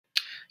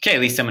Okay,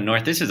 Lee Summit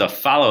North, this is a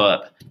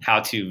follow-up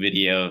how-to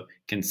video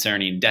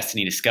concerning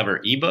Destiny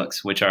Discover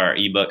ebooks, which are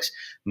ebooks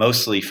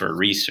mostly for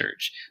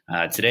research.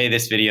 Today,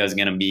 this video is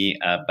going to be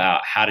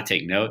about how to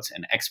take notes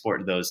and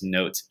export those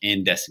notes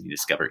in Destiny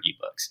Discover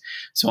ebooks.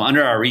 So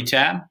under our Read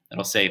tab,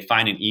 it'll say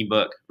find an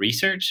ebook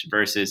research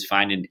versus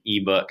find an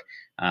ebook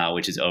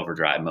which is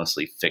Overdrive,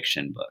 mostly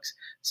fiction books.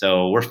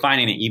 So we're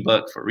finding an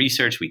ebook for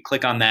research. We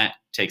click on that,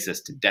 takes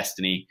us to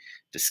Destiny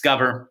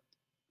Discover.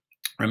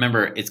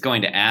 Remember, it's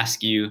going to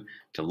ask you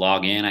to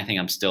log in. I think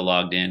I'm still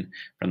logged in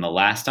from the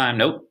last time.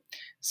 Nope.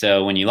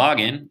 So when you log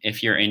in,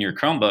 if you're in your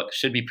Chromebook, it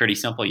should be pretty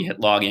simple. You hit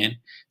log in.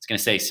 It's going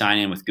to say sign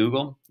in with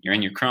Google. You're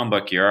in your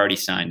Chromebook. You're already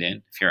signed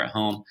in. If you're at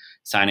home,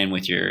 sign in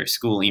with your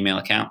school email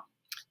account.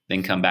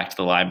 Then come back to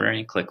the library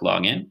and click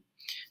log in.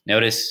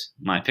 Notice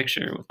my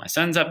picture with my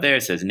son's up there.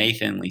 It says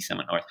Nathan, Lee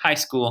Summit North High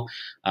School.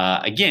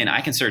 Again,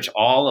 I can search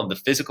all of the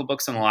physical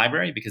books in the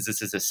library because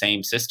this is the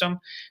same system,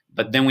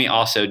 but then we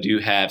also do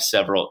have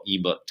several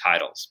ebook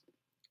titles.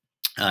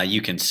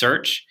 You can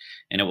search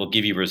and it will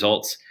give you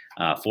results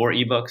for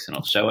ebooks and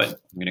it'll show it.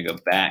 I'm going to go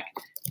back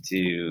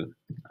to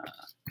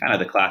kind of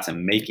the class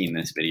I'm making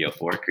this video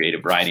for,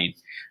 creative writing.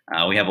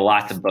 We have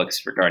lots of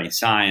books regarding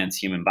science,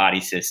 human body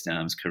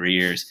systems,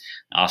 careers,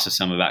 also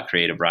some about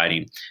creative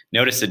writing.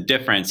 Notice the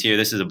difference here.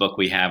 This is a book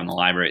we have in the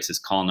library. It says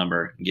call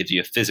number, and gives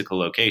you a physical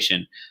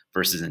location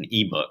versus an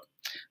ebook.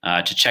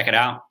 To check it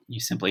out,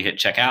 you simply hit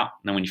check out.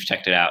 And then when you've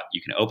checked it out,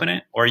 you can open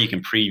it or you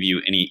can preview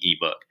any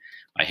ebook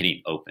by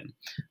hitting open.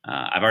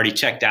 I've already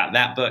checked out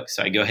that book,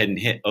 so I go ahead and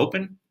hit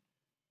open.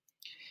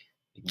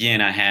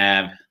 Again, I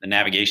have the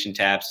navigation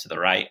tabs to the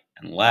right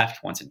and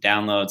left. Once it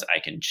downloads, I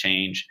can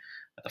change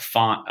the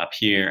font up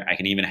here. I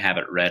can even have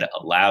it read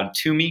aloud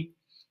to me.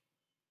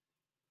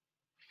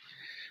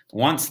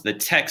 Once the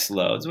text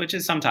loads, which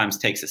is sometimes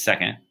takes a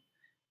second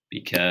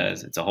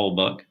because it's a whole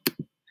book,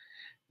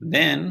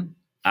 then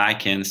I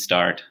can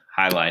start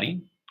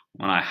highlighting.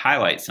 When I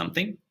highlight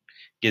something, it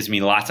gives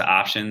me lots of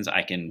options.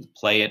 I can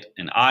play it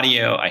in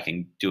audio. I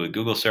can do a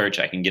Google search.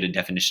 I can get a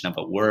definition of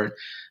a word.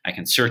 I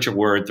can search a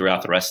word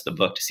throughout the rest of the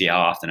book to see how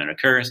often it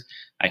occurs.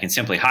 I can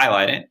simply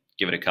highlight it,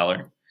 give it a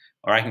color,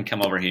 or I can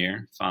come over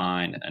here,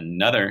 find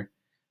another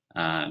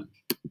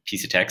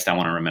piece of text I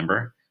want to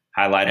remember,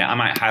 highlight it. I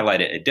might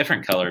highlight it a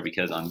different color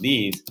because on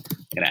these, I'm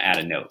going to add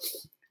a note.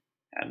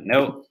 Add a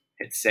note,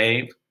 hit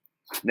save.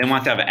 Then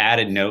once I've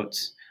added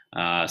notes,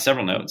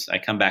 several notes, I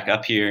come back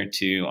up here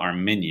to our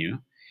menu.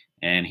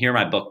 And here are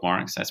my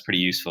bookmarks. That's pretty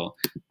useful.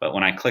 But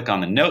when I click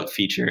on the note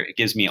feature, it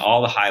gives me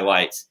all the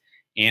highlights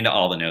and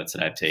all the notes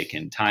that I've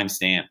taken,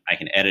 timestamp. I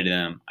can edit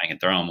them. I can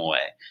throw them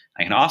away.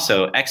 I can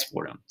also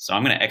export them. So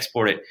I'm going to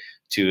export it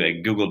to a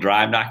Google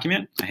Drive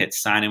document. I hit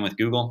sign in with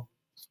Google.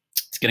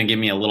 It's going to give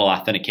me a little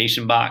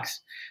authentication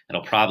box.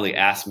 It'll probably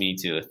ask me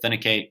to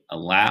authenticate,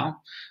 allow.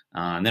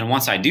 And then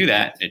once I do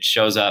that, it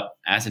shows up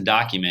as a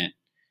document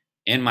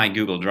in my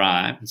Google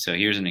Drive. So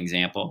here's an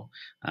example.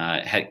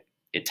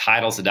 It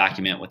titles the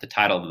document with the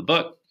title of the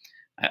book.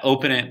 I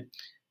open it.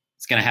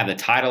 It's going to have the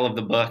title of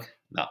the book,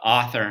 the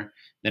author.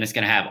 Then it's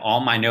going to have all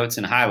my notes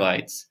and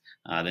highlights,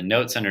 the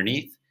notes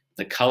underneath,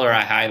 the color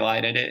I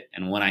highlighted it,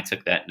 and when I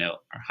took that note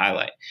or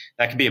highlight.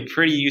 That could be a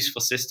pretty useful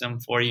system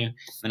for you.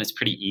 Then it's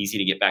pretty easy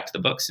to get back to the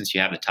book since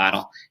you have the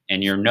title,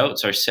 and your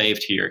notes are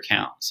saved to your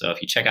account. So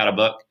if you check out a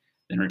book,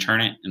 then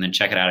return it, and then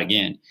check it out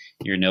again,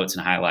 your notes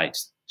and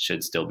highlights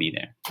should still be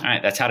there. All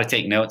right, that's how to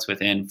take notes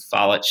within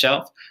Follett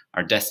Shelf,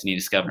 our Destiny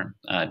Discover,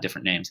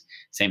 different names,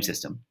 same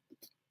system.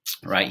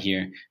 Right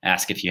here,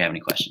 ask if you have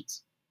any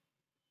questions.